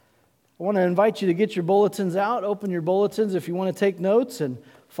I want to invite you to get your bulletins out. Open your bulletins if you want to take notes and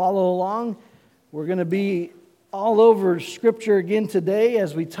follow along. We're going to be all over Scripture again today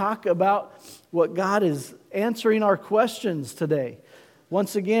as we talk about what God is answering our questions today.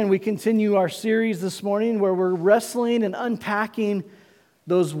 Once again, we continue our series this morning where we're wrestling and unpacking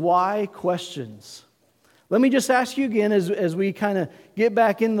those why questions. Let me just ask you again as we kind of get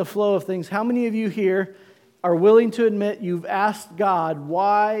back in the flow of things, how many of you here are willing to admit you've asked God,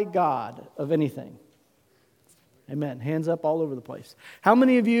 why God, of anything? Amen. Hands up all over the place. How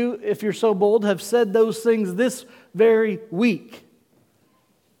many of you, if you're so bold, have said those things this very week?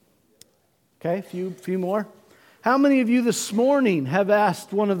 Okay, a few more. How many of you this morning have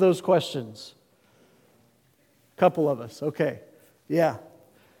asked one of those questions? A couple of us. Okay. Yeah.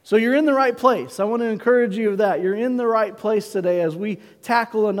 So you're in the right place. I want to encourage you of that. You're in the right place today as we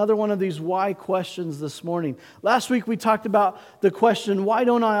tackle another one of these why questions this morning. Last week we talked about the question, why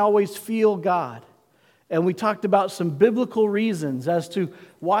don't I always feel God? And we talked about some biblical reasons as to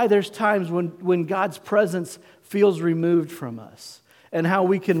why there's times when God's presence feels removed from us. And how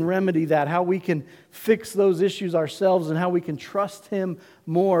we can remedy that, how we can fix those issues ourselves, and how we can trust Him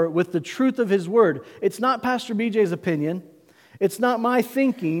more with the truth of His Word. It's not Pastor BJ's opinion. It's not my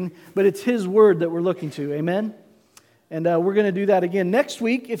thinking, but it's His Word that we're looking to. Amen? And we're going to do that again. Next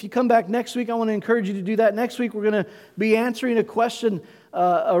week, if you come back next week, I want to encourage you to do that. Next week, we're going to be answering a question,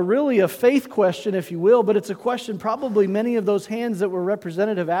 really a faith question, if you will, but it's a question probably many of those hands that were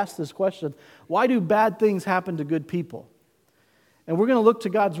represented have asked this question. Why do bad things happen to good people? And we're going to look to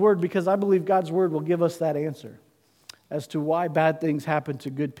God's Word because I believe God's Word will give us that answer as to why bad things happen to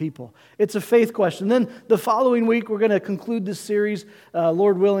good people. It's a faith question. Then the following week, we're going to conclude this series,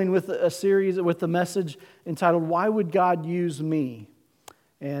 Lord willing, with a series with a message entitled, Why Would God Use Me?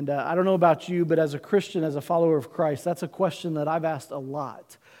 And I don't know about you, but as a Christian, as a follower of Christ, that's a question that I've asked a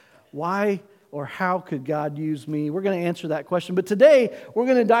lot. Why or how could God use me? We're going to answer that question. But today, we're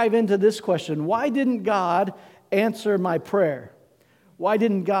going to dive into this question. Why didn't God answer my prayer? Why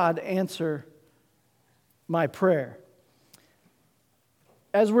didn't God answer my prayer?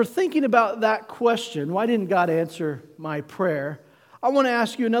 As we're thinking about that question, why didn't God answer my prayer? I want to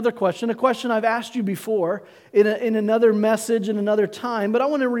ask you another question, a question I've asked you before in another message in another time, but I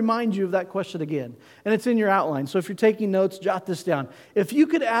want to remind you of that question again. And it's in your outline, so if you're taking notes, jot this down. If you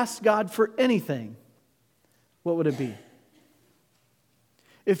could ask God for anything, what would it be?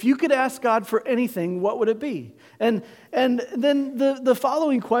 If you could ask God for anything, what would it be? And then the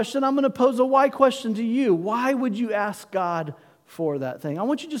following question, I'm going to pose a why question to you. Why would you ask God for that thing? I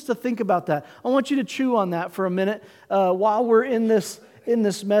want you just to think about that. I want you to chew on that for a minute while we're in this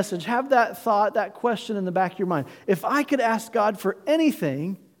message. Have that thought, that question in the back of your mind. If I could ask God for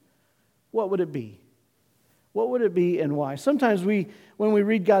anything, what would it be? What would it be and why? Sometimes when we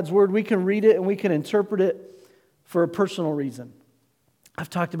read God's Word, we can read it and we can interpret it for a personal reason. I've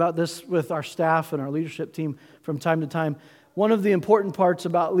talked about this with our staff and our leadership team from time to time. One of the important parts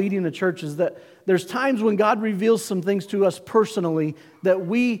about leading the church is that there's times when God reveals some things to us personally that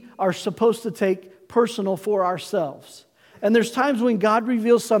we are supposed to take personal for ourselves. And there's times when God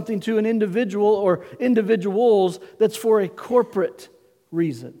reveals something to an individual or individuals that's for a corporate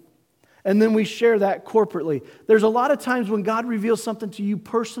reason. And then we share that corporately. There's a lot of times when God reveals something to you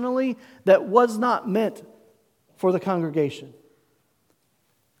personally that was not meant for the congregation.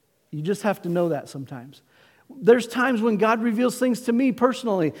 You just have to know that sometimes. There's times when God reveals things to me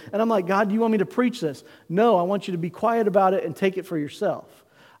personally, and I'm like, God, do you want me to preach this? No, I want you to be quiet about it and take it for yourself.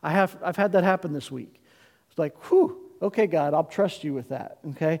 I've had that happen this week. It's like, whew, okay, God, I'll trust you with that,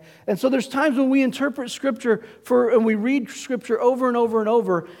 okay? And so there's times when we interpret Scripture and we read Scripture over and over and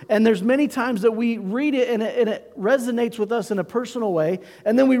over, and there's many times that we read it and it resonates with us in a personal way,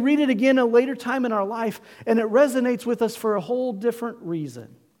 and then we read it again a later time in our life, and it resonates with us for a whole different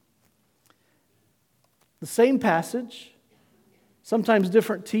reason. The same passage, sometimes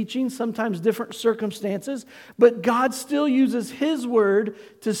different teaching, sometimes different circumstances, but God still uses His Word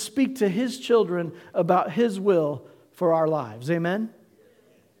to speak to His children about His will for our lives. Amen?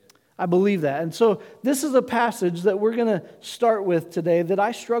 I believe that. And so this is a passage that we're going to start with today that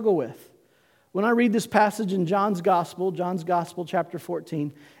I struggle with. When I read this passage in John's Gospel chapter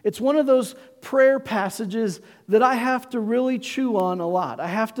 14, it's one of those prayer passages that I have to really chew on a lot. I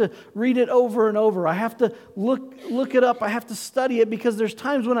have to read it over and over. I have to look it up. I have to study it because there's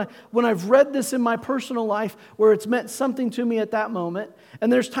times when I've read this in my personal life where it's meant something to me at that moment, and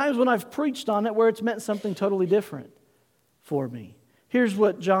there's times when I've preached on it where it's meant something totally different for me. Here's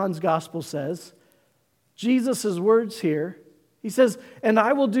what John's Gospel says. Jesus' words here. He says, "And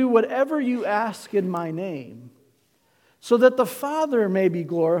I will do whatever you ask in my name, so that the Father may be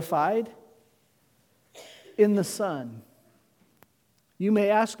glorified in the Son. You may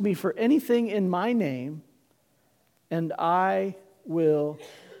ask me for anything in my name, and I will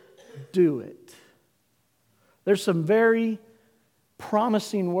do it. There's some very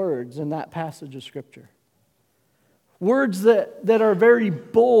promising words in that passage of Scripture. Words that are very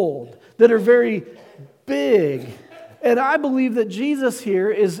bold, that are very big. And I believe that Jesus here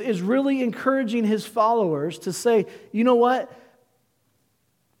is really encouraging his followers to say, you know what?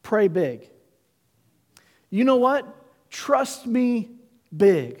 Pray big. You know what? Trust me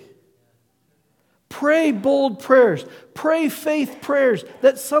big. Pray bold prayers. Pray faith prayers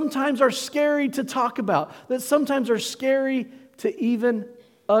that sometimes are scary to talk about, that sometimes are scary to even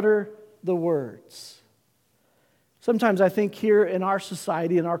utter the words. Sometimes I think here in our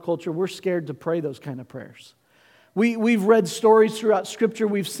society, in our culture, we're scared to pray those kind of prayers. We've read stories throughout Scripture.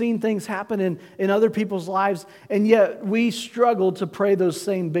 We've seen things happen in other people's lives, and yet we struggle to pray those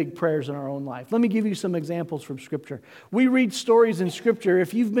same big prayers in our own life. Let me give you some examples from Scripture. We read stories in Scripture.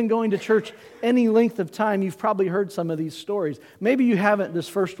 If you've been going to church any length of time, you've probably heard some of these stories. Maybe you haven't this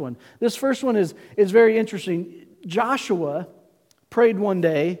first one. This first one is very interesting. Joshua prayed one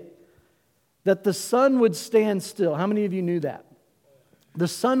day that the sun would stand still. How many of you knew that? The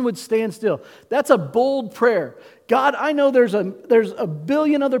sun would stand still. That's a bold prayer. God, I know there's a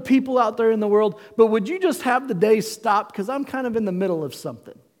billion other people out there in the world, but would you just have the day stop? Because I'm kind of in the middle of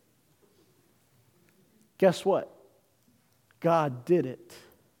something. Guess what? God did it.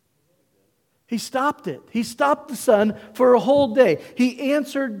 He stopped it. He stopped the sun for a whole day. He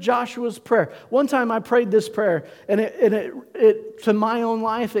answered Joshua's prayer. One time I prayed this prayer, and it to my own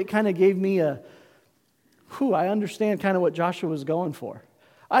life, it kind of gave me I understand kind of what Joshua was going for.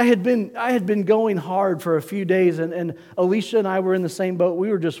 I had been going hard for a few days, and Alicia and I were in the same boat. We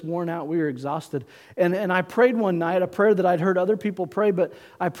were just worn out. We were exhausted. And I prayed one night, a prayer that I'd heard other people pray, but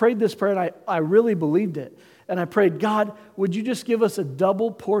I prayed this prayer, and I really believed it. And I prayed, God, would you just give us a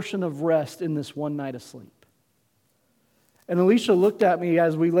double portion of rest in this one night of sleep? And Alicia looked at me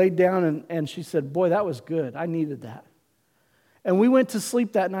as we laid down, and she said, boy, that was good. I needed that. And we went to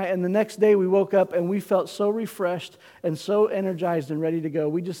sleep that night, and the next day we woke up and we felt so refreshed and so energized and ready to go.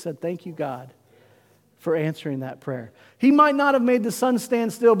 We just said, thank you, God, for answering that prayer. He might not have made the sun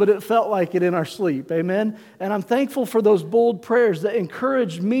stand still, but it felt like it in our sleep. Amen? And I'm thankful for those bold prayers that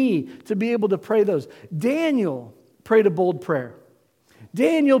encouraged me to be able to pray those. Daniel prayed a bold prayer.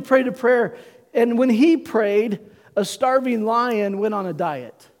 Daniel prayed a prayer, and when he prayed, a starving lion went on a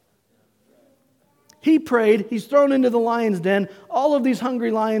diet. He prayed, he's thrown into the lion's den. All of these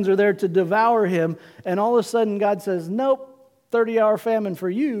hungry lions are there to devour him. And all of a sudden God says, nope, 30-hour famine for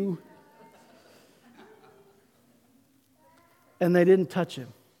you. And they didn't touch him.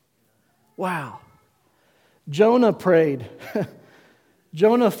 Wow. Jonah prayed.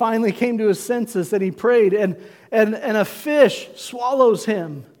 Jonah finally came to his senses and he prayed. And a fish swallows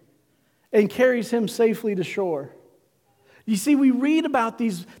him and carries him safely to shore. You see, we read about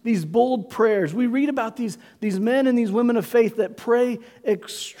these bold prayers. We read about these men and these women of faith that pray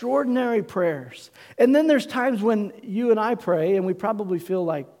extraordinary prayers. And then there's times when you and I pray and we probably feel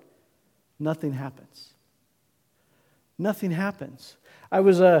like nothing happens. Nothing happens. I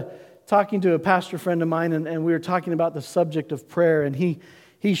was talking to a pastor friend of mine and we were talking about the subject of prayer. And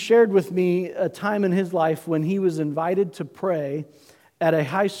he shared with me a time in his life when he was invited to pray at a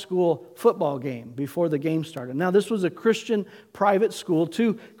high school football game before the game started. Now, this was a Christian private school,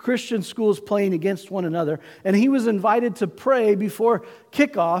 two Christian schools playing against one another, and he was invited to pray before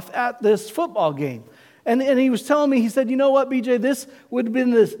kickoff at this football game. And he was telling me, he said, you know what, BJ, this would have been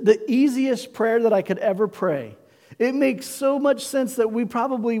the easiest prayer that I could ever pray. It makes so much sense that we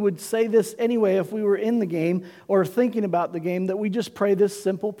probably would say this anyway if we were in the game or thinking about the game, that we just pray this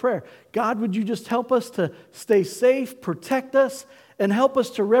simple prayer. God, would you just help us to stay safe, protect us, and help us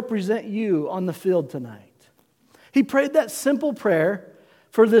to represent you on the field tonight. He prayed that simple prayer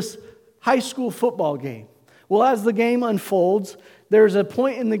for this high school football game. Well, as the game unfolds, there's a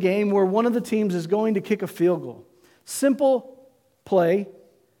point in the game where one of the teams is going to kick a field goal. Simple play.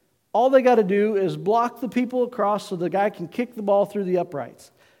 All they got to do is block the people across so the guy can kick the ball through the uprights.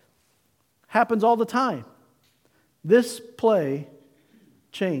 Happens all the time. This play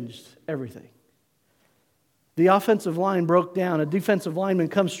changed everything. The offensive line broke down. A defensive lineman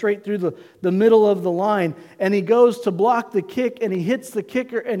comes straight through the middle of the line, and he goes to block the kick, and he hits the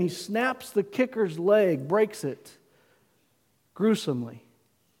kicker, and he snaps the kicker's leg, breaks it gruesomely.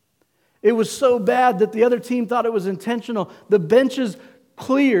 It was so bad that the other team thought it was intentional. The benches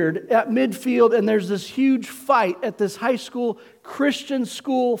cleared at midfield, and there's this huge fight at this high school Christian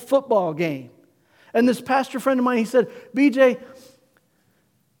school football game. And this pastor friend of mine, he said, BJ,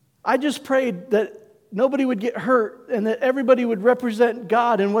 I just prayed that nobody would get hurt and that everybody would represent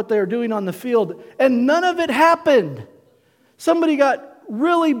God in what they were doing on the field. And none of it happened. Somebody got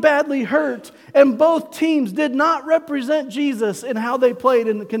really badly hurt, and both teams did not represent Jesus in how they played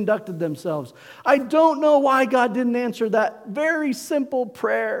and conducted themselves. I don't know why God didn't answer that very simple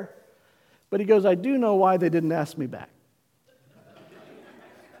prayer. But he goes, I do know why they didn't ask me back.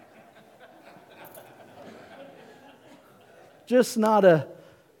 Just not a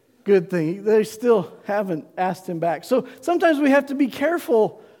good thing. They still haven't asked him back. So sometimes we have to be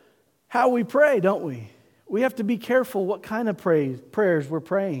careful how we pray, don't we? We have to be careful what kind of prayers we're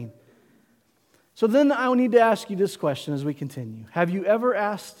praying. So then I need to ask you this question as we continue. Have you ever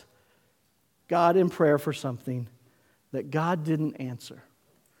asked God in prayer for something that God didn't answer?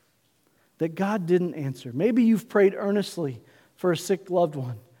 That God didn't answer. Maybe you've prayed earnestly for a sick loved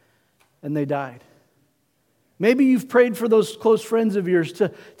one and they died. Maybe you've prayed for those close friends of yours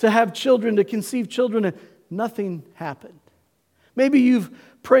to have children, to conceive children, and nothing happened. Maybe you've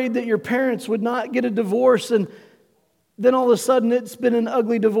prayed that your parents would not get a divorce, and then all of a sudden it's been an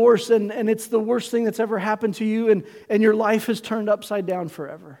ugly divorce, and it's the worst thing that's ever happened to you, and your life has turned upside down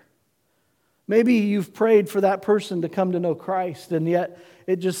forever. Maybe you've prayed for that person to come to know Christ, and yet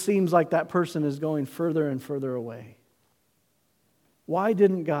it just seems like that person is going further and further away. Why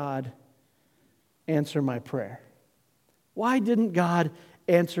didn't God answer my prayer? Why didn't God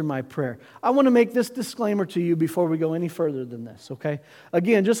answer my prayer? I want to make this disclaimer to you before we go any further than this, okay?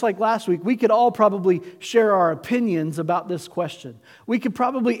 Again, just like last week, we could all probably share our opinions about this question. We could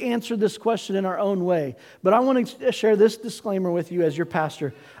probably answer this question in our own way. But I want to share this disclaimer with you as your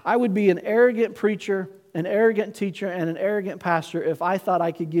pastor. I would be an arrogant preacher, an arrogant teacher, and an arrogant pastor if I thought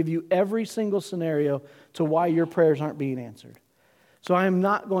I could give you every single scenario to why your prayers aren't being answered. So I am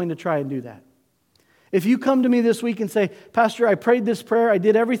not going to try and do that. If you come to me this week and say, Pastor, I prayed this prayer, I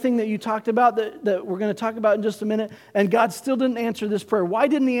did everything that you talked about that we're going to talk about in just a minute, and God still didn't answer this prayer. Why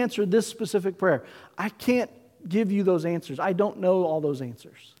didn't He answer this specific prayer? I can't give you those answers. I don't know all those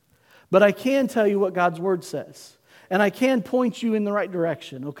answers. But I can tell you what God's Word says. And I can point you in the right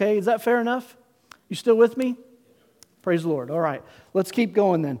direction, okay? Is that fair enough? You still with me? Praise the Lord. All right, let's keep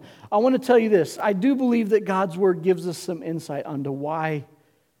going then. I want to tell you this. I do believe that God's Word gives us some insight onto why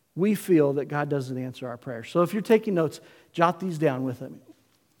we feel that God doesn't answer our prayers. So if you're taking notes, jot these down with me.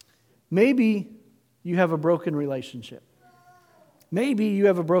 Maybe you have a broken relationship. Maybe you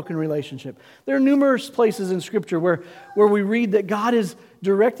have a broken relationship. There are numerous places in Scripture where we read that God is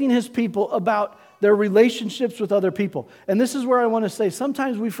directing His people about their relationships with other people. And this is where I want to say,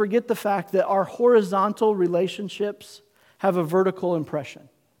 sometimes we forget the fact that our horizontal relationships have a vertical impression.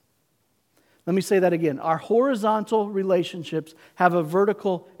 Let me say that again. Our horizontal relationships have a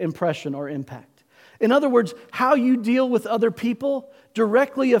vertical impression or impact. In other words, how you deal with other people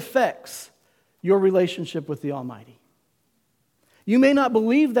directly affects your relationship with the Almighty. You may not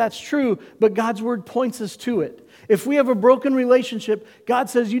believe that's true, but God's Word points us to it. If we have a broken relationship, God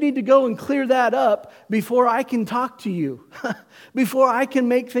says you need to go and clear that up before I can talk to you, before I can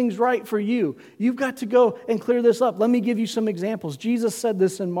make things right for you. You've got to go and clear this up. Let me give you some examples. Jesus said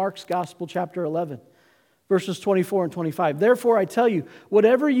this in Mark's Gospel, chapter 11, verses 24 and 25. Therefore, I tell you,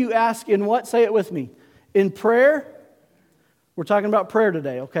 whatever you ask in what? Say it with me. In prayer, we're talking about prayer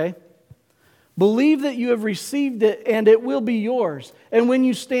today, okay? Believe that you have received it and it will be yours. And when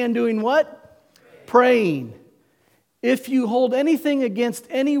you stand doing what? Praying. If you hold anything against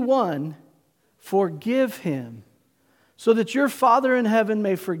anyone, forgive him, so that your Father in heaven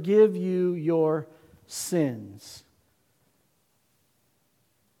may forgive you your sins.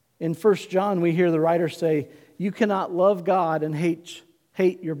 In 1 John, we hear the writer say, you cannot love God and hate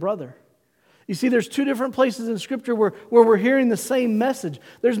your brother. You see, there's two different places in Scripture where we're hearing the same message.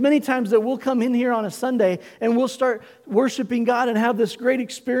 There's many times that we'll come in here on a Sunday and we'll start worshiping God and have this great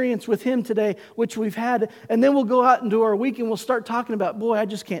experience with Him today, which we've had. And then we'll go out into our week and we'll start talking about, boy, I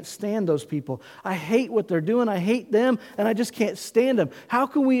just can't stand those people. I hate what they're doing. I hate them, and I just can't stand them. How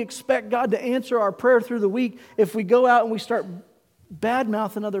can we expect God to answer our prayer through the week if we go out and we start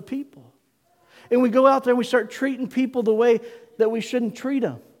bad-mouthing other people? And we go out there and we start treating people the way that we shouldn't treat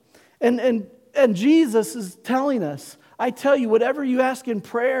them. And Jesus is telling us, I tell you, whatever you ask in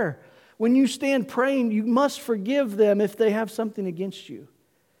prayer, when you stand praying, you must forgive them if they have something against you.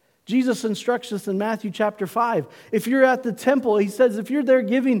 Jesus instructs us in Matthew chapter 5. If you're at the temple, He says, if you're there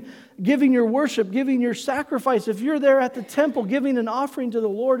giving your worship, giving your sacrifice, if you're there at the temple giving an offering to the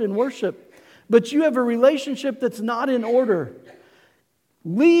Lord in worship, but you have a relationship that's not in order,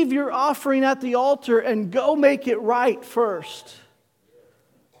 leave your offering at the altar and go make it right first.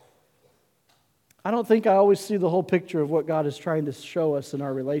 I don't think I always see the whole picture of what God is trying to show us in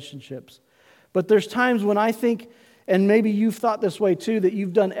our relationships. But there's times when I think, and maybe you've thought this way too, that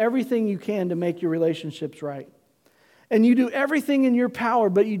you've done everything you can to make your relationships right. And you do everything in your power,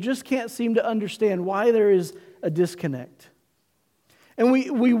 but you just can't seem to understand why there is a disconnect. And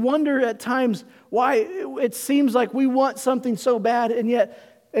we wonder at times why it seems like we want something so bad,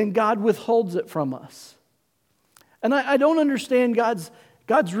 and God withholds it from us. And I don't understand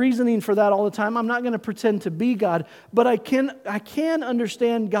God's reasoning for that all the time. I'm not going to pretend to be God, but I can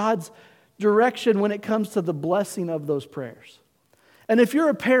understand God's direction when it comes to the blessing of those prayers. And if you're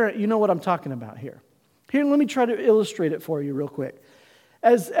a parent, you know what I'm talking about here. Here, let me try to illustrate it for you real quick.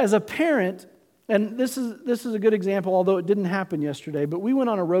 As a parent, and this is a good example, although it didn't happen yesterday, but we went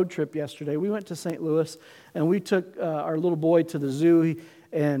on a road trip yesterday. We went to St. Louis, and we took our little boy to the zoo,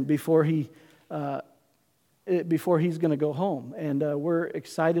 and before he's going to go home. And we're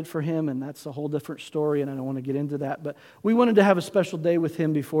excited for him, and that's a whole different story, and I don't want to get into that. But we wanted to have a special day with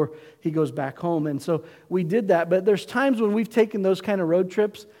him before he goes back home. And so we did that. But there's times when we've taken those kind of road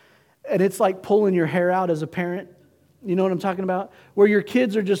trips, and it's like pulling your hair out as a parent. You know what I'm talking about? Where your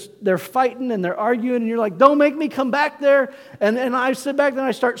kids are they're fighting and they're arguing, and you're like, don't make me come back there. And I sit back there and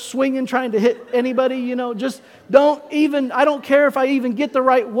I start swinging, trying to hit anybody, just I don't care if I even get the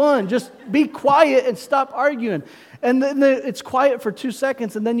right one. Just be quiet and stop arguing. And then it's quiet for 2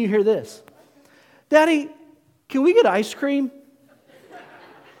 seconds, and then you hear this. Daddy, can we get ice cream?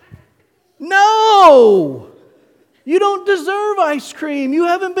 No! You don't deserve ice cream. You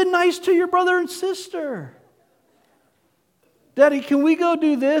haven't been nice to your brother and sister. Daddy, can we go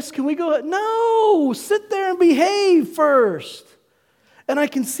do this? Can we go? No, sit there and behave first. And I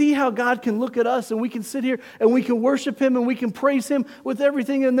can see how God can look at us, and we can sit here and we can worship Him and we can praise Him with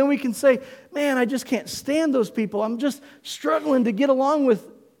everything. And then we can say, man, I just can't stand those people. I'm just struggling to get along with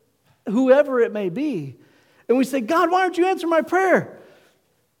whoever it may be. And we say, God, why don't you answer my prayer?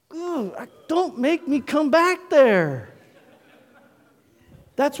 Don't make me come back there.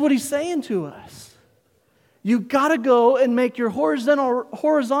 That's what He's saying to us. You got to go and make your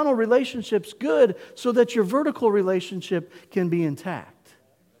horizontal relationships good so that your vertical relationship can be intact.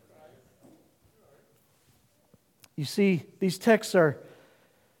 You see, these texts are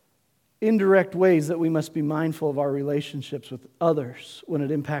indirect ways that we must be mindful of our relationships with others when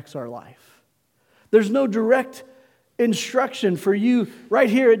it impacts our life. There's no direct instruction for you right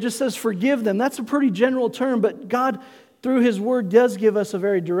here. It just says forgive them. That's a pretty general term, but God, through His Word, does give us a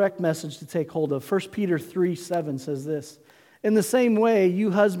very direct message to take hold of. 1 Peter 3:7 says this, in the same way, you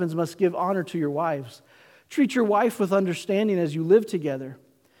husbands must give honor to your wives. Treat your wife with understanding as you live together.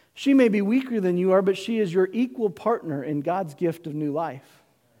 She may be weaker than you are, but she is your equal partner in God's gift of new life.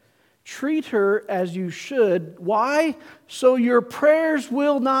 Treat her as you should. Why? So your prayers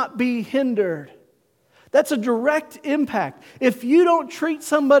will not be hindered. That's a direct impact. If you don't treat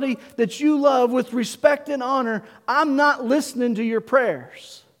somebody that you love with respect and honor, I'm not listening to your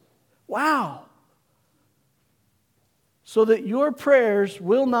prayers. Wow. So that your prayers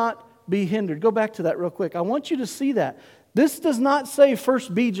will not be hindered. Go back to that real quick. I want you to see that. This does not say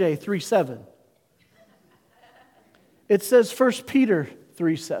 1 BJ 3:7. It says 1 Peter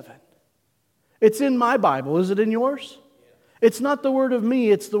 3:7. It's in my Bible. Is it in yours? It's not the word of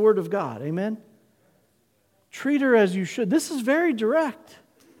me, it's the word of God. Amen? Treat her as you should. This is very direct.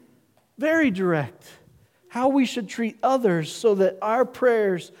 Very direct. How we should treat others so that our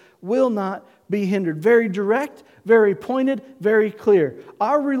prayers will not be hindered. Very direct, very pointed, very clear.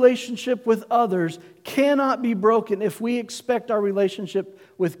 Our relationship with others cannot be broken if we expect our relationship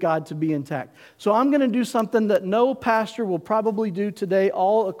with God to be intact. So I'm going to do something that no pastor will probably do today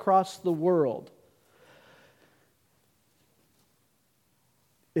all across the world.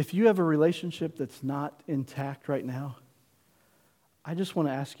 If you have a relationship that's not intact right now, I just want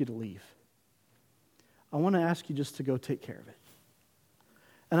to ask you to leave. I want to ask you just to go take care of it.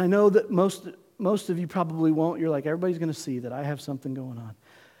 And I know that most of you probably won't. You're like, everybody's going to see that I have something going on.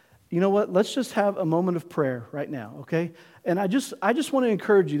 You know what? Let's just have a moment of prayer right now, okay? And I just want to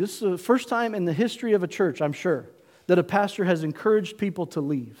encourage you. This is the first time in the history of a church, I'm sure, that a pastor has encouraged people to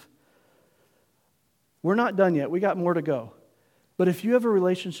leave. We're not done yet. We got more to go. But if you have a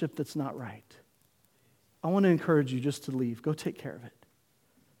relationship that's not right, I want to encourage you just to leave. Go take care of it.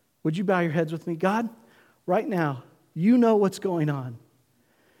 Would you bow your heads with me? God, right now, you know what's going on.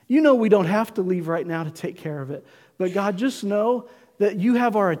 You know we don't have to leave right now to take care of it. But God, just know that you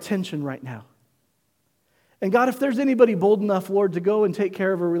have our attention right now. And God, if there's anybody bold enough, Lord, to go and take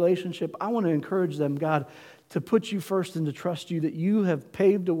care of a relationship, I want to encourage them, God, to put you first and to trust you that you have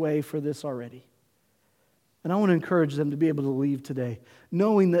paved a way for this already. And I want to encourage them to be able to leave today,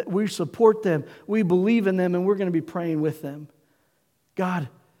 knowing that we support them, we believe in them, and we're going to be praying with them. God,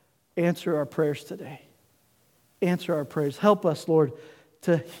 answer our prayers today. Answer our prayers. Help us, Lord,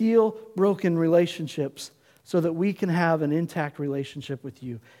 to heal broken relationships so that we can have an intact relationship with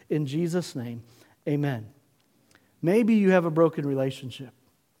you. In Jesus' name, amen. Maybe you have a broken relationship.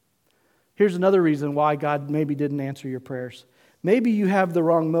 Here's another reason why God maybe didn't answer your prayers. Maybe you have the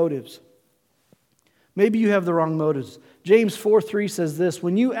wrong motives. Maybe you have the wrong motives. James 4:3 says this,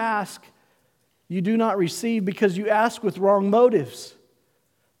 when you ask, you do not receive because you ask with wrong motives,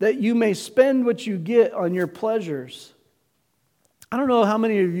 that you may spend what you get on your pleasures. I don't know how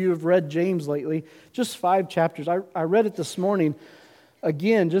many of you have read James lately, just 5 chapters. I read it this morning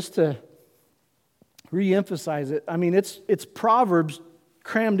again just to re-emphasize it. I mean, it's Proverbs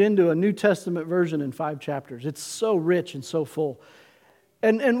crammed into a New Testament version in 5 chapters. It's so rich and so full.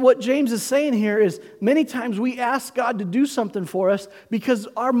 And what James is saying here is many times we ask God to do something for us because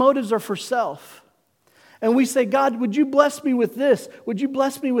our motives are for self. And we say, God, would you bless me with this? Would you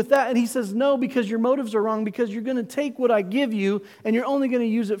bless me with that? And he says, no, because your motives are wrong, because you're going to take what I give you and you're only going to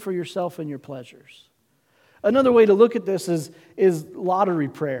use it for yourself and your pleasures. Another way to look at this is lottery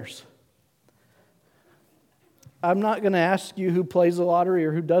prayers. I'm not going to ask you who plays the lottery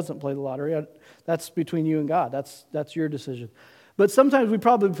or who doesn't play the lottery. That's between you and God. That's your decision. But sometimes we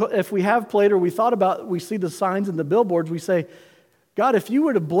probably, if we have played or we thought about, we see the signs and the billboards, we say, God, if you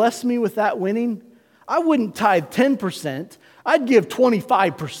were to bless me with that winning, I wouldn't tithe 10%. I'd give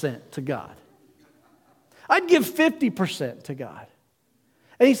 25% to God. I'd give 50% to God.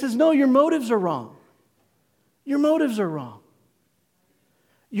 And he says, no, your motives are wrong. Your motives are wrong.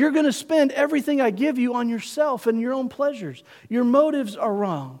 You're going to spend everything I give you on yourself and your own pleasures. Your motives are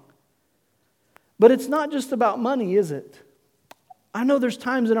wrong. But it's not just about money, is it? I know there's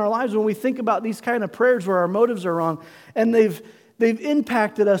times in our lives when we think about these kind of prayers where our motives are wrong, and they've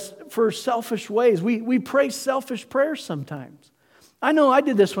impacted us for selfish ways. We pray selfish prayers sometimes. I know I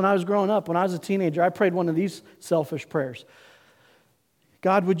did this when I was growing up. When I was a teenager, I prayed one of these selfish prayers.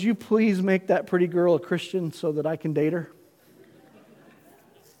 God, would you please make that pretty girl a Christian so that I can date her?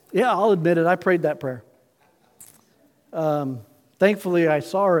 Yeah, I'll admit it. I prayed that prayer. Thankfully, I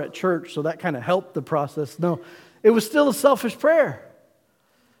saw her at church, so that kind of helped the process. No, it was still a selfish prayer.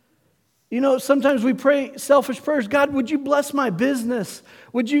 You know, sometimes we pray selfish prayers. God, would you bless my business?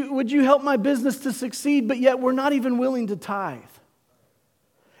 Would you help my business to succeed? But yet we're not even willing to tithe.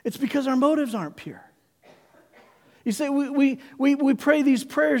 It's because our motives aren't pure. You see, we pray these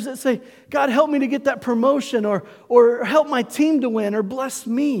prayers that say, God, help me to get that promotion, or help my team to win, or bless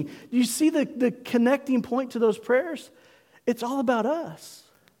me. Do you see the connecting point to those prayers? It's all about us.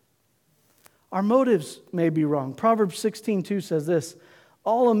 Our motives may be wrong. Proverbs 16:2 says this,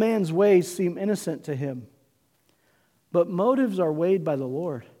 all a man's ways seem innocent to him, but motives are weighed by the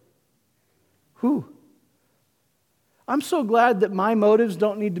Lord. Whew. I'm so glad that my motives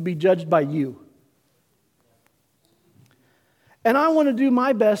don't need to be judged by you. And I want to do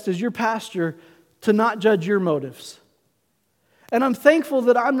my best as your pastor to not judge your motives. And I'm thankful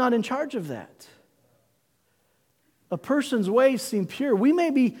that I'm not in charge of that. A person's ways seem pure. We may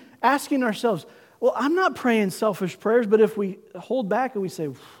be asking ourselves, well, I'm not praying selfish prayers, but if we hold back and we say,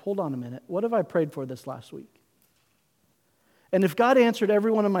 hold on a minute, what have I prayed for this last week? And if God answered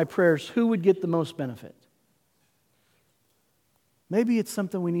every one of my prayers, who would get the most benefit? Maybe it's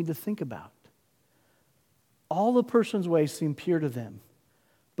something we need to think about. All a person's ways seem pure to them,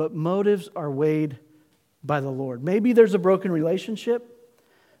 but motives are weighed by the Lord. Maybe there's a broken relationship.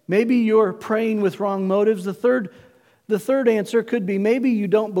 Maybe you're praying with wrong motives. The third answer could be maybe you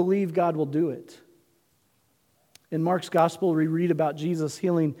don't believe God will do it. In Mark's gospel, we read about Jesus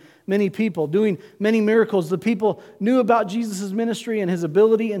healing many people, doing many miracles. The people knew about Jesus' ministry and his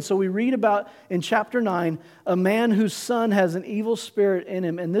ability, and so we read about in chapter 9, a man whose son has an evil spirit in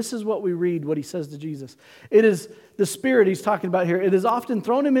him. And this is what we read, what he says to Jesus. It is the spirit he's talking about here. It has often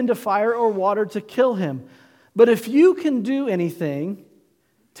thrown him into fire or water to kill him. But if you can do anything,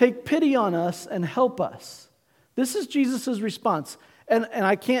 take pity on us and help us. This is Jesus' response. And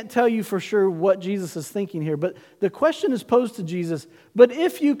I can't tell you for sure what Jesus is thinking here, but the question is posed to Jesus, but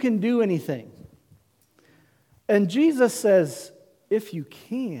if you can do anything. And Jesus says, if you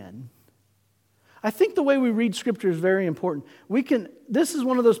can. I think the way we read Scripture is very important. This is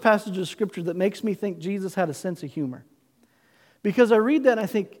one of those passages of Scripture that makes me think Jesus had a sense of humor. Because I read that and I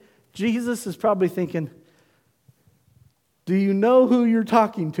think, Jesus is probably thinking, do you know who you're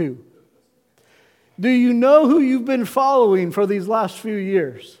talking to? Do you know who you've been following for these last few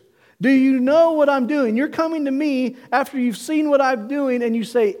years? Do you know what I'm doing? You're coming to me after you've seen what I'm doing and you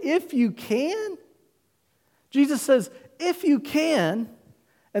say, if you can? Jesus says, if you can,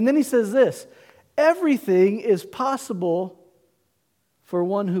 and then he says this, everything is possible for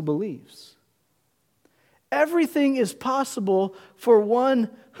one who believes. Everything is possible for one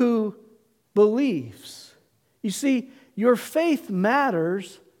who believes. You see, your faith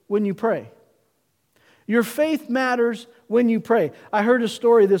matters when you pray. Your faith matters when you pray. I heard a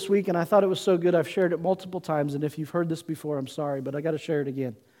story this week and I thought it was so good. I've shared it multiple times, and if you've heard this before, I'm sorry, but I got to share it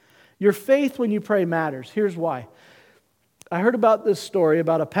again. Your faith when you pray matters. Here's why. I heard about this story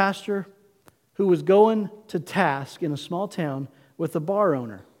about a pastor who was going to task in a small town with a bar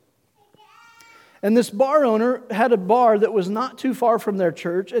owner. And this bar owner had a bar that was not too far from their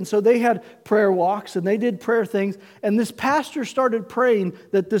church, and so they had prayer walks and they did prayer things, and this pastor started praying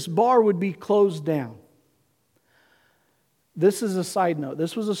that this bar would be closed down. This is a side note.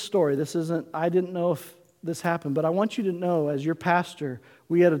 This was a story. I didn't know if this happened, but I want you to know, as your pastor,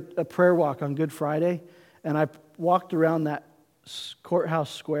 we had a prayer walk on Good Friday, and I walked around that courthouse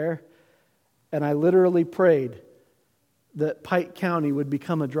square, and I literally prayed that Pike County would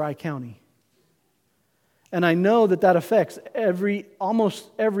become a dry county. And I know that affects almost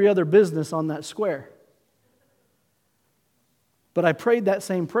every other business on that square. But I prayed that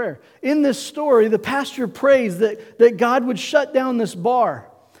same prayer. In this story, the pastor prays that God would shut down this bar.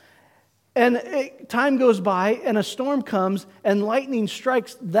 And time goes by, and a storm comes, and lightning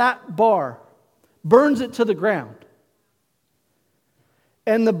strikes that bar, burns it to the ground.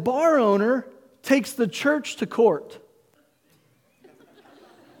 And the bar owner takes the church to court.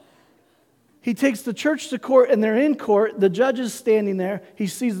 He takes the church to court, and they're in court. The judge is standing there. He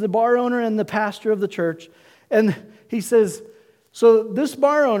sees the bar owner and the pastor of the church. And he says, so this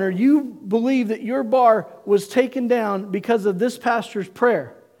bar owner, you believe that your bar was taken down because of this pastor's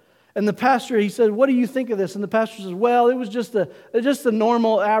prayer. And the pastor, he said, what do you think of this? And the pastor says, well, it was just a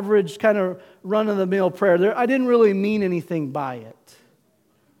normal, average kind of run-of-the-mill prayer. I didn't really mean anything by it.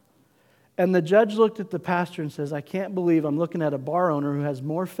 And the judge looked at the pastor and says, I can't believe I'm looking at a bar owner who has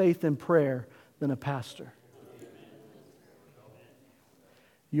more faith in prayer than a pastor.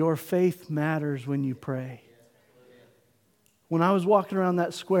 Your faith matters when you pray. When I was walking around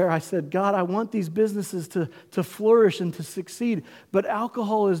that square, I said, God, I want these businesses to flourish and to succeed, but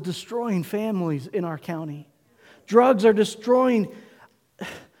alcohol is destroying families in our county. Drugs are destroying.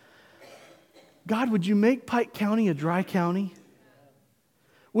 God, would you make Pike County a dry county?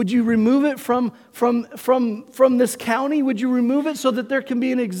 Would you remove it from this county? Would you remove it so that there can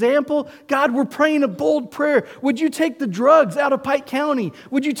be an example? God, we're praying a bold prayer. Would you take the drugs out of Pike County?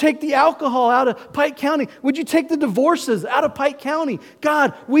 Would you take the alcohol out of Pike County? Would you take the divorces out of Pike County?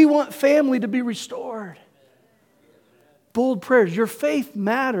 God, we want family to be restored. Bold prayers. Your faith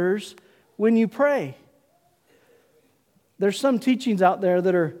matters when you pray. There's some teachings out there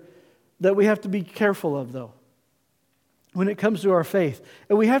that we have to be careful of, though, when it comes to our faith.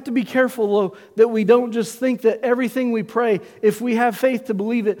 And we have to be careful, though, that we don't just think that everything we pray, if we have faith to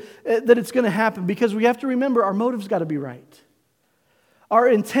believe it, that it's going to happen. Because we have to remember our motive's got to be right. Our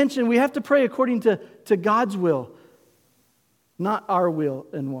intention, we have to pray according to God's will, not our will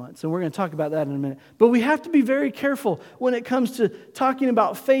and wants. And we're going to talk about that in a minute. But we have to be very careful when it comes to talking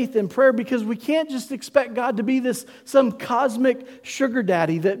about faith and prayer, because we can't just expect God to be some cosmic sugar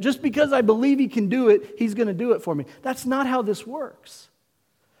daddy that just because I believe He can do it, He's going to do it for me. That's not how this works.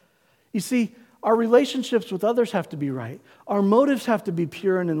 You see, our relationships with others have to be right. Our motives have to be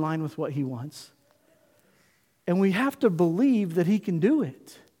pure and in line with what He wants. And we have to believe that He can do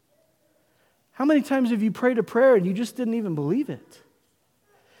it. How many times have you prayed a prayer and you just didn't even believe it?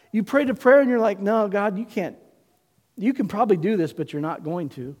 You prayed a prayer and you're like, no, God, you can't. You can probably do this, but you're not going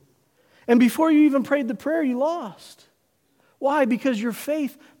to. And before you even prayed the prayer, you lost. Why? Because your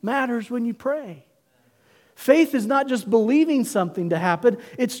faith matters when you pray. Faith is not just believing something to happen,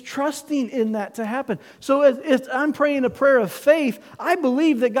 it's trusting in that to happen. So if I'm praying a prayer of faith, I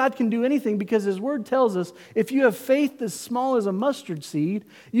believe that God can do anything, because His Word tells us if you have faith as small as a mustard seed,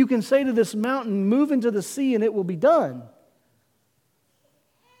 you can say to this mountain, move into the sea, and it will be done.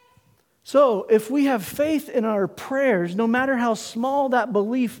 So if we have faith in our prayers, no matter how small that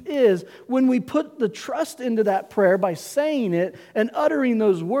belief is, when we put the trust into that prayer by saying it and uttering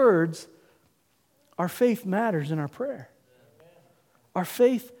those words, our faith matters in our prayer. Our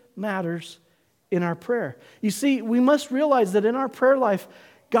faith matters in our prayer. You see, we must realize that in our prayer life,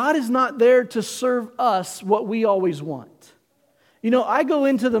 God is not there to serve us what we always want. You know, I go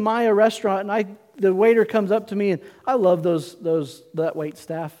into the Maya restaurant and the waiter comes up to me, and I love that wait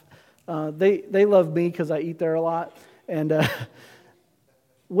staff. They love me because I eat there a lot. And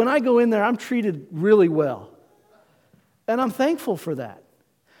when I go in there, I'm treated really well. And I'm thankful for that.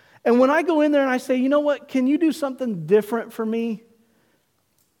 And when I go in there and I say, you know what, can you do something different for me?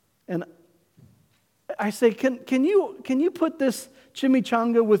 And I say, can you put this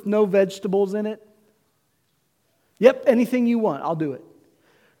chimichanga with no vegetables in it? Yep, anything you want, I'll do it.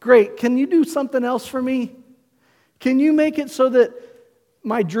 Great, can you do something else for me? Can you make it so that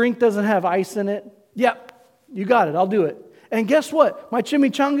my drink doesn't have ice in it? Yep, you got it, I'll do it. And guess what? My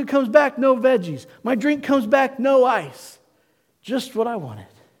chimichanga comes back, no veggies. My drink comes back, no ice. Just what I wanted.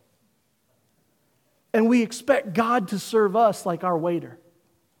 And we expect God to serve us like our waiter.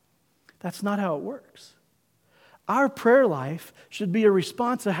 That's not how it works. Our prayer life should be a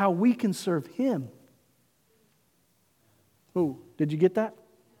response to how we can serve Him. Oh, did you get that?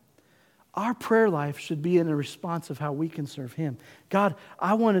 Our prayer life should be in a response of how we can serve Him. God,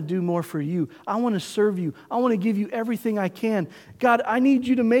 I want to do more for you. I want to serve you. I want to give you everything I can. God, I need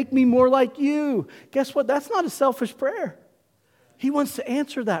you to make me more like you. Guess what? That's not a selfish prayer. He wants to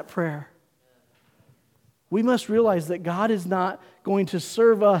answer that prayer. We must realize that God is not going to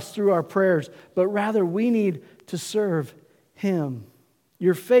serve us through our prayers, but rather we need to serve Him.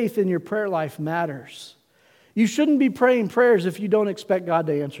 Your faith in your prayer life matters. You shouldn't be praying prayers if you don't expect God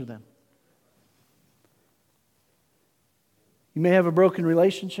to answer them. You may have a broken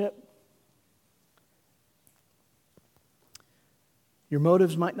relationship. Your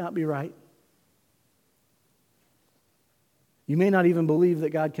motives might not be right. You may not even believe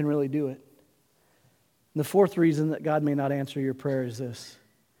that God can really do it. And the fourth reason that God may not answer your prayer is this.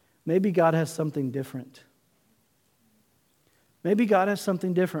 Maybe God has something different. Maybe God has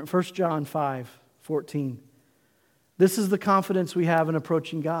something different. 1 John 5:14. This is the confidence we have in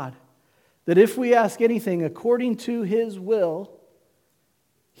approaching God. That if we ask anything according to His will,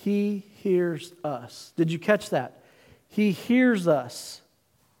 He hears us. Did you catch that? He hears us.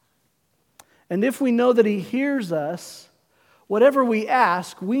 And if we know that He hears us, whatever we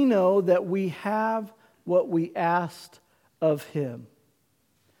ask, we know that we have what we asked of Him.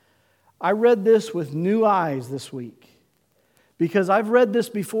 I read this with new eyes this week because I've read this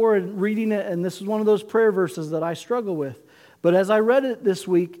before and reading it, and this is one of those prayer verses that I struggle with. But as I read it this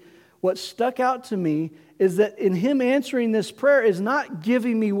week, what stuck out to me is that in Him answering this prayer is not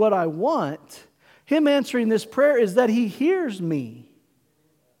giving me what I want. Him answering this prayer is that He hears me.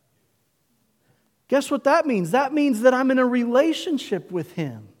 Guess what that means? That means that I'm in a relationship with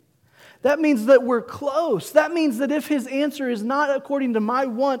Him. That means that we're close. That means that if His answer is not according to my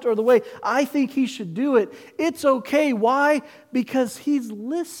want or the way I think He should do it, it's okay. Why? Because He's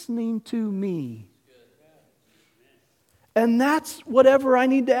listening to me. And that's whatever I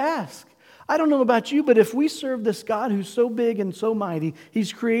need to ask. I don't know about you, but if we serve this God who's so big and so mighty,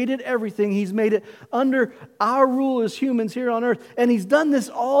 He's created everything, He's made it under our rule as humans here on earth, and He's done this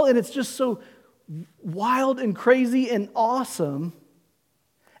all, and it's just so wild and crazy and awesome,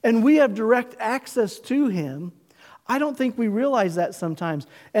 and we have direct access to Him. I don't think we realize that sometimes.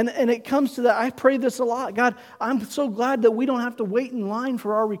 And it comes to that. I pray this a lot. God, I'm so glad that we don't have to wait in line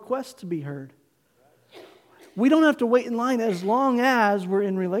for our requests to be heard. We don't have to wait in line as long as we're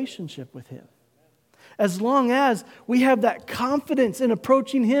in relationship with Him. As long as we have that confidence in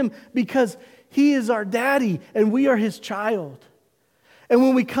approaching Him because He is our daddy and we are His child. And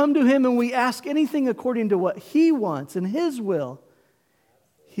when we come to Him and we ask anything according to what He wants and His will,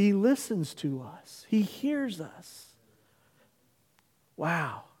 He listens to us. He hears us.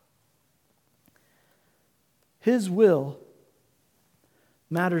 Wow. His will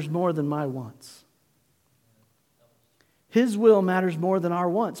matters more than my wants. His will matters more than our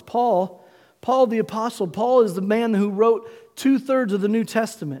wants. Paul the apostle, Paul is the man who wrote 2/3 of the New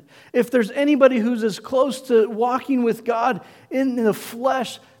Testament. If there's anybody who's as close to walking with God in the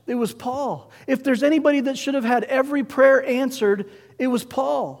flesh, it was Paul. If there's anybody that should have had every prayer answered, it was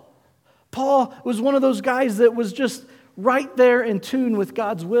Paul. Paul was one of those guys that was just right there in tune with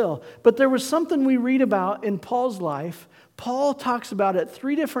God's will. But there was something we read about in Paul's life. Paul talks about it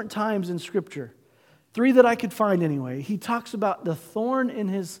 3 different times in Scripture. 3 that I could find anyway. He talks about the thorn in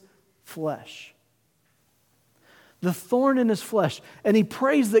his flesh. The thorn in his flesh. And he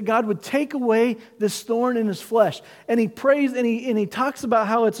prays that God would take away this thorn in his flesh. And he prays and he talks about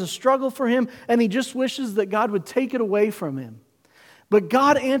how it's a struggle for him. And he just wishes that God would take it away from him. But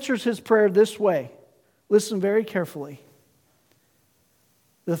God answers his prayer this way. Listen very carefully.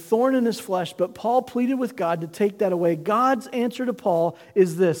 The thorn in his flesh, but Paul pleaded with God to take that away. God's answer to Paul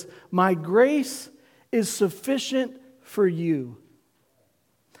is this: my grace is sufficient for you.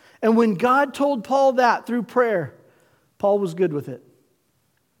 And when God told Paul that through prayer, Paul was good with it.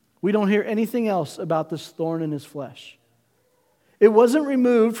 We don't hear anything else about this thorn in his flesh. It wasn't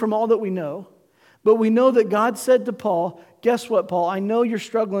removed from all that we know, but we know that God said to Paul, guess what, Paul? I know you're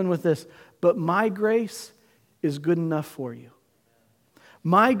struggling with this, but my grace is good enough for you.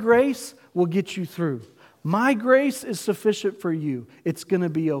 My grace will get you through. My grace is sufficient for you. It's going to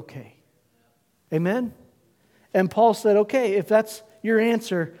be okay. Amen? And Paul said, okay, if that's your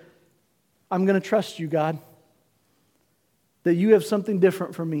answer, I'm going to trust you, God, that you have something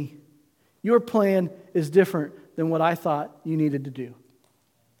different for me. Your plan is different than what I thought you needed to do.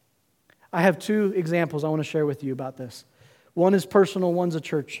 I have two examples I want to share with you about this. One is personal, one's a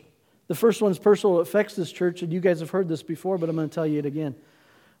church. The first one's personal. It affects this church, and you guys have heard this before, but I'm going to tell you it again.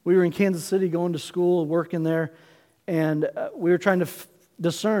 We were in Kansas City going to school, working there, and we were trying to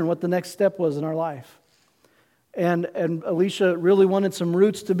discern what the next step was in our life. And Alicia really wanted some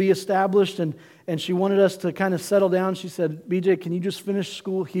roots to be established, and she wanted us to kind of settle down. She said, BJ, can you just finish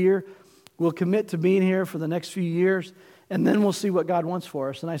school here? We'll commit to being here for the next few years, and then we'll see what God wants for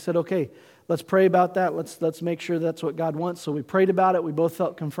us. And I said, okay, let's pray about that. Let's make sure that's what God wants. So we prayed about it. We both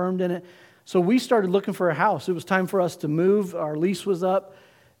felt confirmed in it. So we started looking for a house. It was time for us to move. Our lease was up,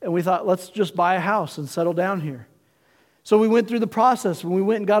 and we thought, let's just buy a house and settle down here. So we went through the process. We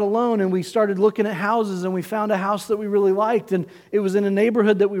went and got a loan, and we started looking at houses, and we found a house that we really liked, and it was in a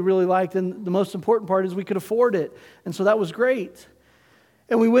neighborhood that we really liked, and the most important part is we could afford it. And so that was great.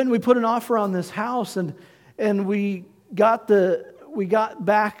 And we went and we put an offer on this house, and we got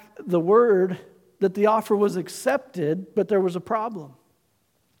back the word that the offer was accepted, but there was a problem.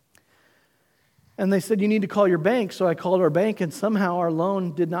 And they said, you need to call your bank. So I called our bank, and somehow our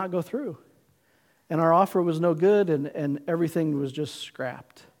loan did not go through. And our offer was no good, and everything was just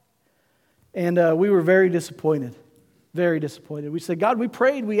scrapped. And we were very disappointed. Very disappointed. We said, God, we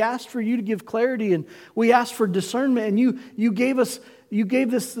prayed. We asked for you to give clarity, and we asked for discernment, and you gave us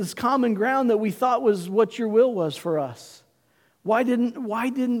this common ground that we thought was what your will was for us. Why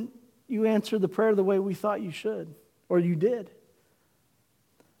didn't you answer the prayer the way we thought you should, or you did?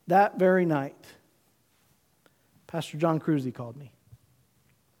 That very night, Pastor John Cruzy called me.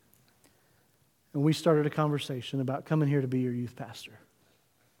 And we started a conversation about coming here to be your youth pastor.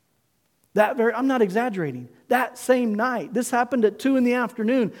 I'm not exaggerating. That same night, this happened at 2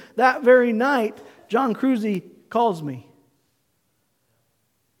 p.m. That very night, John Cruzy calls me.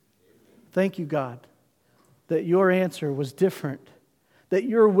 Thank you, God, that your answer was different, that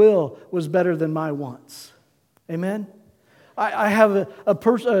your will was better than my wants. Amen? I have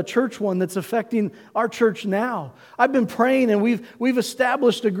a church one that's affecting our church now. I've been praying, and we've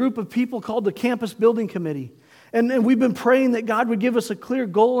established a group of people called the Campus Building Committee. And we've been praying that God would give us a clear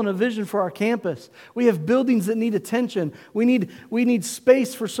goal and a vision for our campus. We have buildings that need attention. We need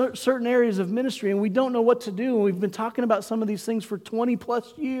space for certain areas of ministry, and we don't know what to do. And we've been talking about some of these things for 20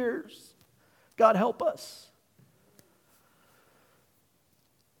 plus years. God help us.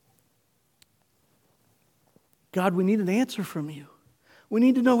 God, we need an answer from you. We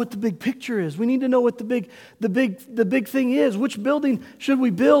need to know what the big picture is. We need to know what the big thing is. Which building should we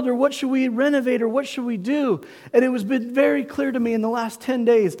build, or what should we renovate, or what should we do? And it was been very clear to me in the last 10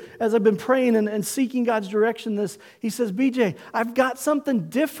 days as I've been praying and seeking God's direction. He says, BJ, I've got something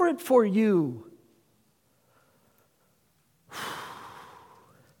different for you.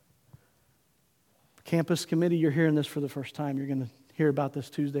 Campus committee, you're hearing this for the first time. You're going to hear about this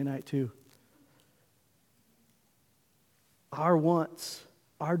Tuesday night too. Our wants,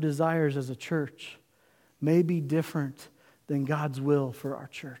 our desires as a church may be different than God's will for our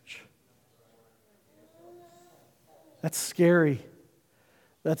church. That's scary.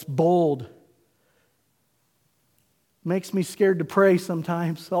 That's bold. Makes me scared to pray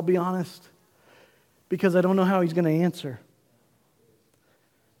sometimes, I'll be honest, because I don't know how He's going to answer.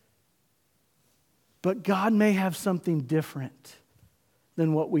 But God may have something different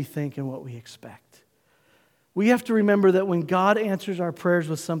than what we think and what we expect. We have to remember that when God answers our prayers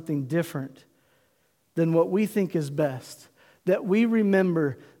with something different than what we think is best, that we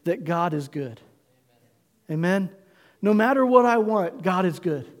remember that God is good. Amen? No matter what I want, God is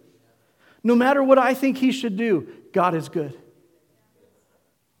good. No matter what I think He should do, God is good.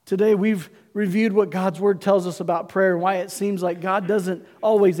 Today we've reviewed what God's Word tells us about prayer and why it seems like God doesn't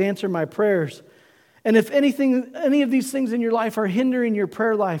always answer my prayers. And if any of these things in your life are hindering your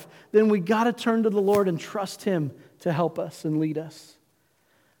prayer life, then we got to turn to the Lord and trust Him to help us and lead us.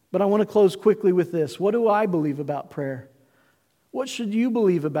 But I want to close quickly with this. What do I believe about prayer? What should you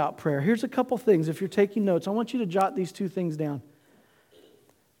believe about prayer? Here's a couple things. If you're taking notes, I want you to jot these 2 things down.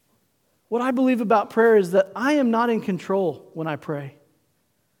 What I believe about prayer is that I am not in control when I pray,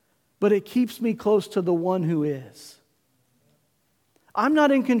 but it keeps me close to the one who is. I'm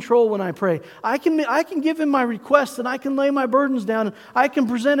not in control when I pray. I can give Him my requests, and I can lay my burdens down, and I can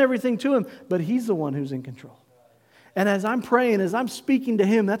present everything to Him, but He's the one who's in control. And as I'm praying, as I'm speaking to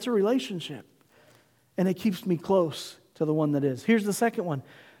Him, that's a relationship. And it keeps me close to the one that is. Here's the second one.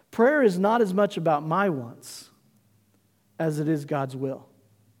 Prayer is not as much about my wants as it is God's will.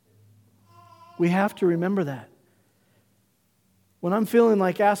 We have to remember that. When I'm feeling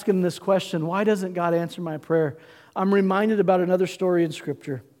like asking this question, why doesn't God answer my prayer? I'm reminded about another story in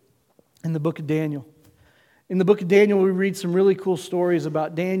Scripture, in the book of Daniel. In the book of Daniel, we read some really cool stories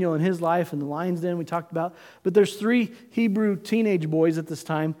about Daniel and his life and the lion's den we talked about. But there's 3 Hebrew teenage boys at this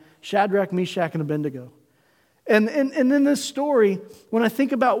time, Shadrach, Meshach, and Abednego. And in this story, when I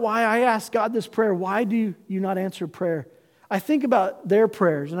think about why I asked God this prayer, why do you not answer prayer? I think about their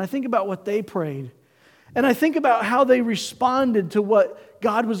prayers, and I think about what they prayed. And I think about how they responded to what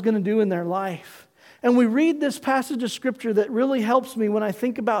God was going to do in their life. And we read this passage of Scripture that really helps me when I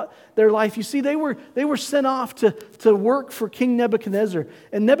think about their life. You see, they were sent off to work for King Nebuchadnezzar.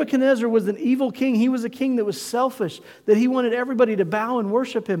 And Nebuchadnezzar was an evil king. He was a king that was selfish, that he wanted everybody to bow and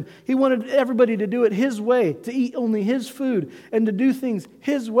worship him. He wanted everybody to do it his way, to eat only his food, and to do things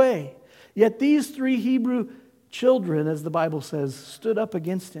his way. Yet these 3 Hebrew children, as the Bible says, stood up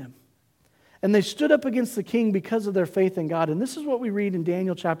against him. And they stood up against the king because of their faith in God. And this is what we read in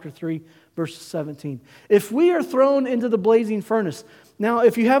Daniel chapter 3, verse 17. If we are thrown into the blazing furnace. Now,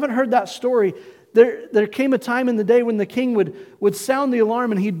 if you haven't heard that story, there came a time in the day when the king would sound the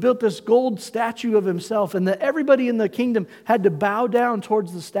alarm, and he'd built this gold statue of himself, and that everybody in the kingdom had to bow down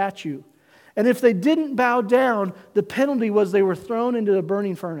towards the statue. And if they didn't bow down, the penalty was they were thrown into a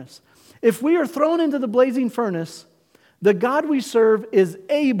burning furnace. If we are thrown into the blazing furnace, the God we serve is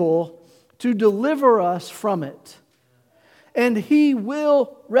able to deliver us from it. And He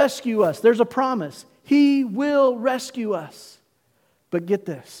will rescue us. There's a promise. He will rescue us. But get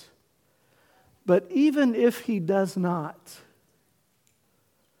this. But even if He does not,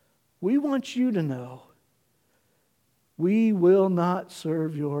 we want you to know we will not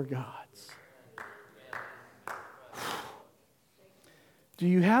serve your gods. Do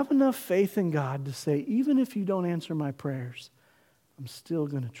you have enough faith in God to say, even if you don't answer my prayers, I'm still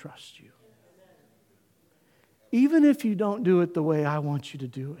going to trust you? Even if you don't do it the way I want you to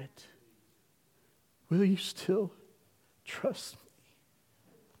do it, will you still trust me?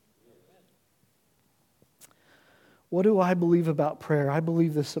 What do I believe about prayer? I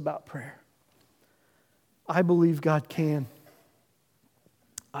believe this about prayer. I believe God can.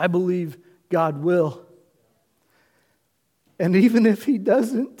 I believe God will. And even if He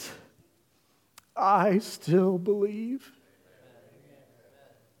doesn't, I still believe.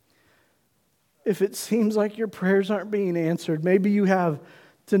 If it seems like your prayers aren't being answered, maybe you have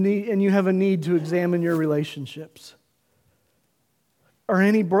a need to examine your relationships. Are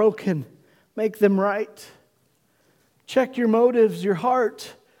any broken? Make them right. Check your motives, your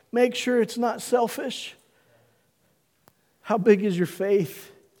heart. Make sure it's not selfish. How big is your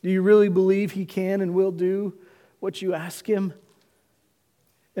faith? Do you really believe He can and will do what you ask Him?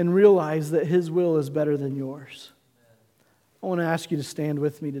 And realize that His will is better than yours. I want to ask you to stand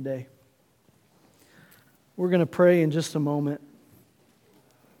with me today. We're going to pray in just a moment.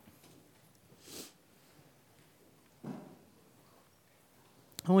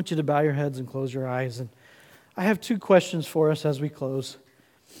 I want you to bow your heads and close your eyes. And I have 2 questions for us as we close.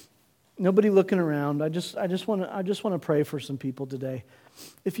 Nobody looking around. I just want to pray for some people today.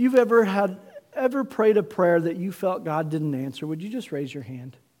 If you've ever prayed a prayer that you felt God didn't answer, would you just raise your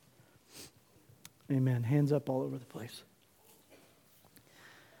hand? Amen. Hands up all over the place.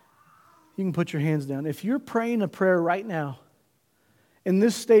 You can put your hands down. If you're praying a prayer right now, in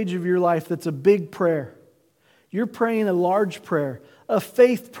this stage of your life that's a big prayer, you're praying a large prayer, a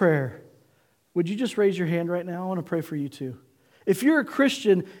faith prayer, would you just raise your hand right now? I want to pray for you too. If you're a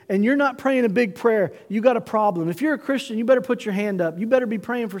Christian and you're not praying a big prayer, you got a problem. If you're a Christian, you better put your hand up. You better be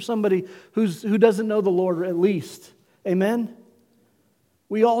praying for somebody who doesn't know the Lord at least. Amen?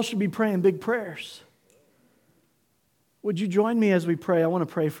 We all should be praying big prayers. Would you join me as we pray? I want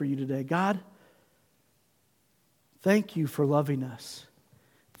to pray for you today. God, thank you for loving us.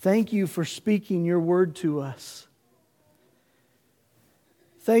 Thank you for speaking your word to us.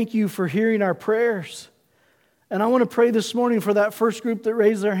 Thank you for hearing our prayers. And I want to pray this morning for that first group that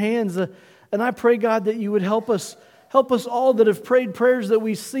raised their hands. And I pray, God, that you would help us all that have prayed prayers that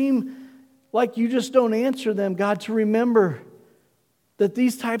we seem like you just don't answer them, God, to remember that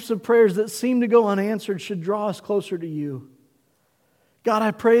these types of prayers that seem to go unanswered should draw us closer to you. God, I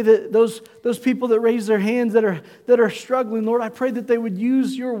pray that those people that raise their hands that are struggling, Lord, I pray that they would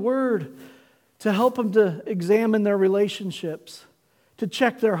use your word to help them to examine their relationships, to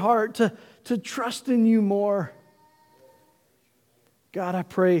check their heart, to trust in you more. God, I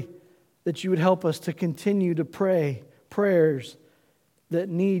pray that you would help us to continue to pray prayers that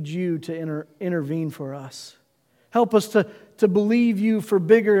need you to intervene for us. Help us to believe you for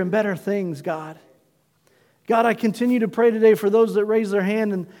bigger and better things, God. God, I continue to pray today for those that raise their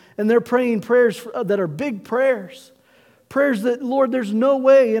hand and they're praying prayers that are big prayers. Prayers that, Lord, there's no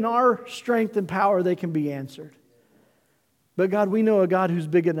way in our strength and power they can be answered. But God, we know a God who's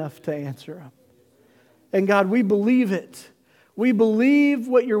big enough to answer them. And God, we believe it. We believe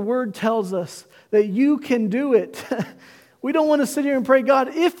what your word tells us, that you can do it. We don't want to sit here and pray, God,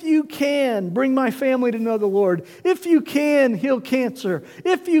 if you can, bring my family to know the Lord. If you can, heal cancer.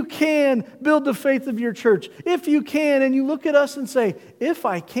 If you can, build the faith of your church. If you can, and you look at us and say, if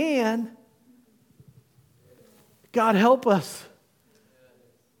I can, God, help us.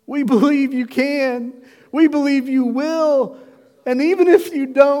 We believe you can. We believe you will. And even if you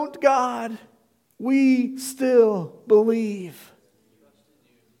don't, God, we still believe.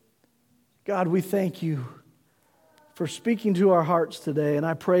 God, we thank you for speaking to our hearts today. And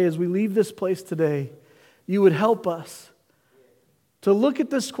I pray as we leave this place today, you would help us to look at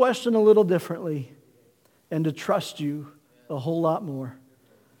this question a little differently and to trust you a whole lot more.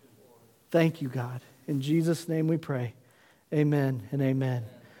 Thank you, God. In Jesus' name we pray. Amen and amen.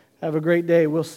 Have a great day. We'll see.